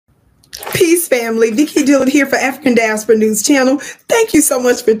Peace, family. Vicky Dillard here for African Diaspora News Channel. Thank you so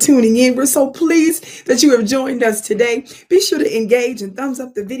much for tuning in. We're so pleased that you have joined us today. Be sure to engage and thumbs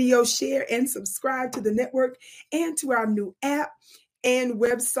up the video, share, and subscribe to the network and to our new app and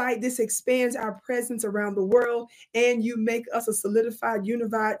website. This expands our presence around the world, and you make us a solidified,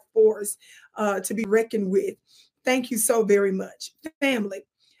 unified force to be reckoned with. Thank you so very much. Family,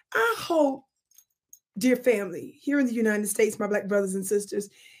 I hope, dear family, here in the United States, my Black brothers and sisters,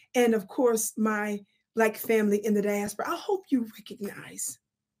 and of course, my Black family in the diaspora, I hope you recognize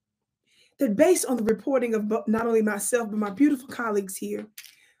that based on the reporting of not only myself, but my beautiful colleagues here,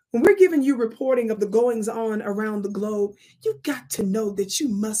 when we're giving you reporting of the goings on around the globe, you've got to know that you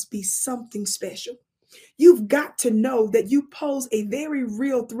must be something special. You've got to know that you pose a very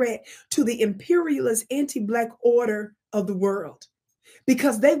real threat to the imperialist anti-Black order of the world,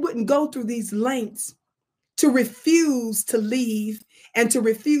 because they wouldn't go through these lengths to refuse to leave and to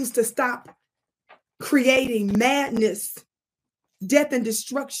refuse to stop creating madness, death, and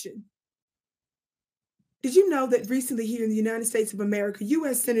destruction. Did you know that recently here in the United States of America,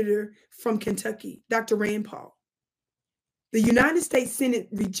 U.S. Senator from Kentucky, Dr. Rand Paul, the United States Senate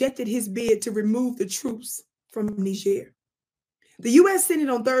rejected his bid to remove the troops from Niger. The U.S. Senate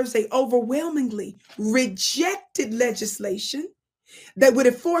on Thursday overwhelmingly rejected legislation that would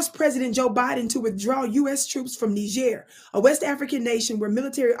have forced President Joe Biden to withdraw U.S. troops from Niger, a West African nation where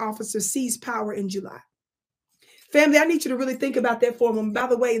military officers seized power in July. Family, I need you to really think about that for a moment. By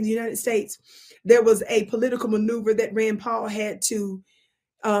the way, in the United States, there was a political maneuver that Rand Paul had to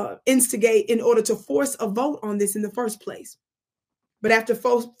instigate in order to force a vote on this in the first place. But after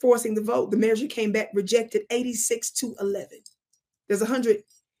forcing the vote, the measure came back rejected 86-11. There's 100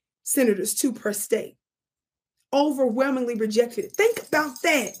 senators, 2 per state. Overwhelmingly rejected it. Think about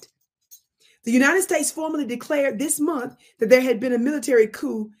that. The United States formally declared this month that there had been a military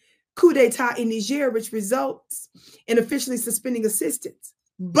coup d'etat in Niger, which results in officially suspending assistance.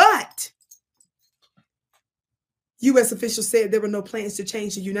 But U.S. officials said there were no plans to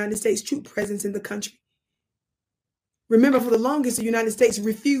change the United States troop presence in the country. Remember, for the longest, the United States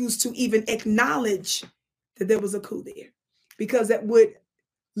refused to even acknowledge that there was a coup there, because that would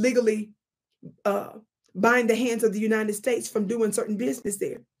legally bind the hands of the United States from doing certain business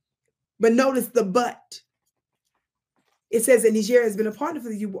there. But notice the but. It says that Niger has been a partner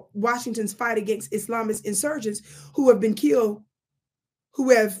for Washington's fight against Islamist insurgents who have been killed,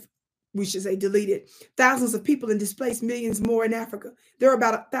 we should say deleted, thousands of people and displaced millions more in Africa. There are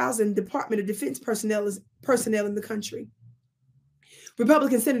about 1,000 Department of Defense personnel in the country.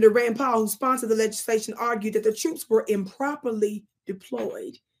 Republican Senator Rand Paul, who sponsored the legislation, argued that the troops were improperly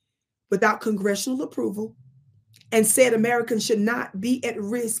deployed without congressional approval, and said Americans should not be at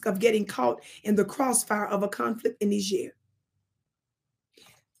risk of getting caught in the crossfire of a conflict in Niger.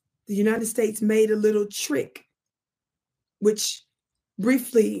 The United States made a little trick, which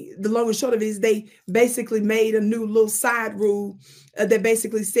briefly, the long and short of it is they basically made a new little side rule that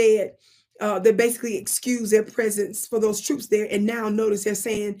basically said, they basically excused their presence for those troops there. And now notice they're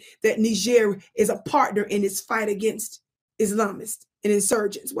saying that Niger is a partner in its fight against Islamists and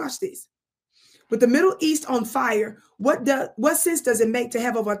insurgents. Watch this. With the Middle East on fire, what sense does it make to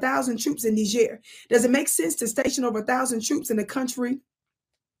have over 1,000 troops in Niger? Does it make sense to station over 1,000 troops in a country,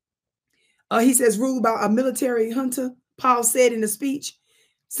 he says, ruled by a military junta? Paul said in a speech.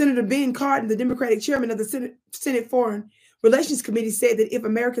 Senator Ben Cardin, the Democratic chairman of the Senate Foreign Relations Committee, said that if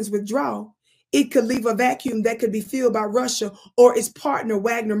Americans withdraw, it could leave a vacuum that could be filled by Russia or its partner,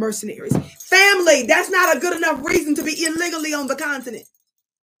 Wagner mercenaries. Family, that's not a good enough reason to be illegally on the continent.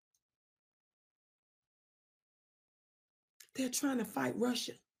 They're trying to fight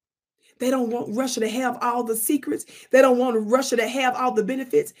Russia. They don't want Russia to have all the secrets. They don't want Russia to have all the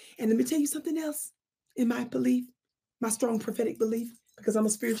benefits. And let me tell you something else, in my belief, my strong prophetic belief, because I'm a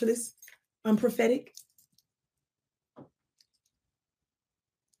spiritualist, I'm prophetic.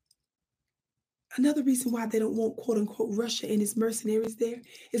 Another reason why they don't want, quote unquote, Russia and its mercenaries there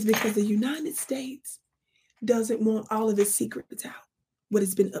is because the United States doesn't want all of its secrets out, what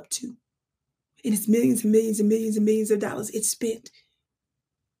it's been up to. And it's millions and millions and millions and millions of dollars it's spent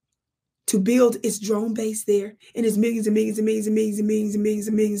to build its drone base there. And it's millions and millions and millions and millions and millions and millions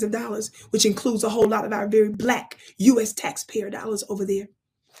and millions of dollars, which includes a whole lot of our very Black U.S. taxpayer dollars over there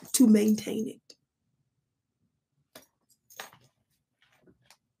to maintain it.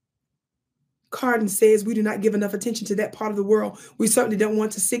 Cardin says we do not give enough attention to that part of the world. We certainly don't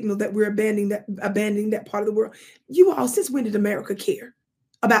want to signal that we're abandoning that part of the world. You all, since when did America care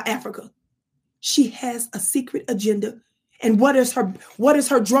about Africa? She has a secret agenda. And what is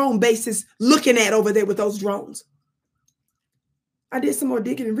her drone basis looking at over there with those drones? I did some more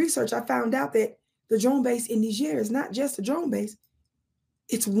digging and research. I found out that the drone base in Niger is not just a drone base.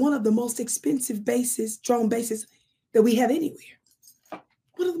 It's one of the most expensive drone bases that we have anywhere.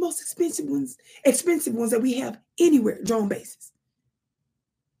 One of the most expensive ones that we have anywhere, drone bases.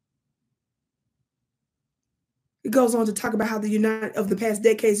 It goes on to talk about how of the past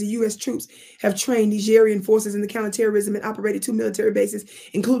decades, the U.S. troops have trained Nigerian forces in the counterterrorism and operated 2 military bases,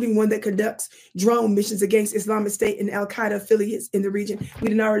 including one that conducts drone missions against Islamic State and Al-Qaeda affiliates in the region. We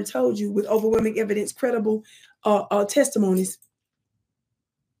done already told you with overwhelming evidence, credible testimonies,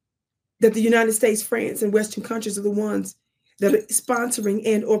 that the United States, France, and Western countries are the ones that are sponsoring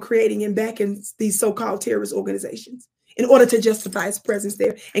and or creating and backing these so-called terrorist organizations in order to justify its presence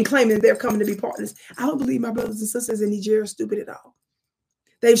there and claiming they're coming to be partners. I don't believe my brothers and sisters in Niger are stupid at all.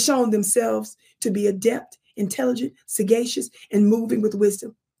 They've shown themselves to be adept, intelligent, sagacious, and moving with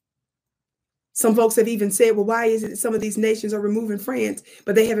wisdom. Some folks have even said, well, why is it that some of these nations are removing France,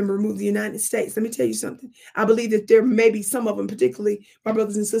 but they haven't removed the United States? Let me tell you something. I believe that there may be some of them, particularly my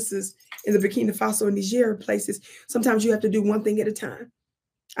brothers and sisters in the Burkina Faso and Niger places. Sometimes you have to do one thing at a time.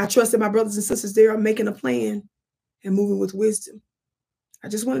 I trust that my brothers and sisters there are making a plan and moving with wisdom. I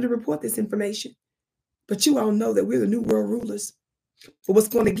just wanted to report this information. But you all know that we're the new world rulers. But what's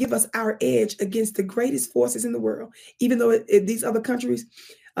going to give us our edge against the greatest forces in the world, even though these other countries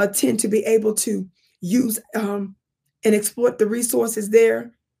tend to be able to use and exploit the resources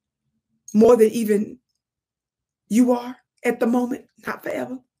there more than even you are at the moment, not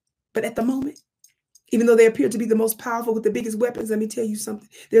forever, but at the moment. Even though they appear to be the most powerful with the biggest weapons, let me tell you something.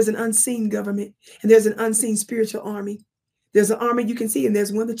 There's an unseen government and there's an unseen spiritual army. There's an army you can see and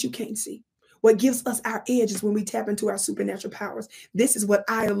there's one that you can't see. What gives us our edge is when we tap into our supernatural powers. This is what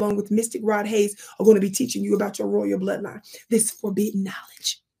I, along with Mystic Rod Hayes, are going to be teaching you about your royal bloodline. This forbidden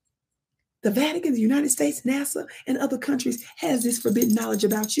knowledge. The Vatican, the United States, NASA, and other countries has this forbidden knowledge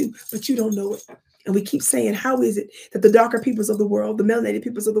about you, but you don't know it. And we keep saying, how is it that the darker peoples of the world, the melanated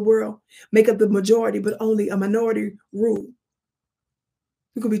peoples of the world, make up the majority, but only a minority rule?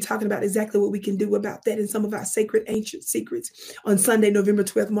 We're going to be talking about exactly what we can do about that in some of our sacred ancient secrets on Sunday, November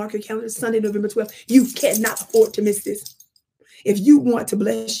 12th. Mark your calendar, Sunday, November 12th. You cannot afford to miss this. If you want to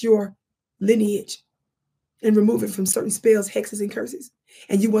bless your lineage and remove it from certain spells, hexes, and curses,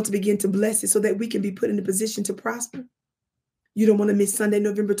 and you want to begin to bless it so that we can be put in a position to prosper, you don't want to miss Sunday,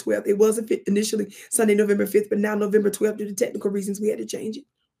 November 12th. It was initially Sunday, November 5th, but now November 12th, due to technical reasons, we had to change it.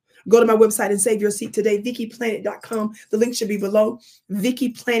 Go to my website and save your seat today, VickiPlanet.com. The link should be below. Vicki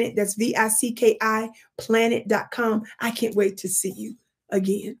Planet, that's VICKI Planet.com. I can't wait to see you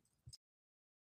again.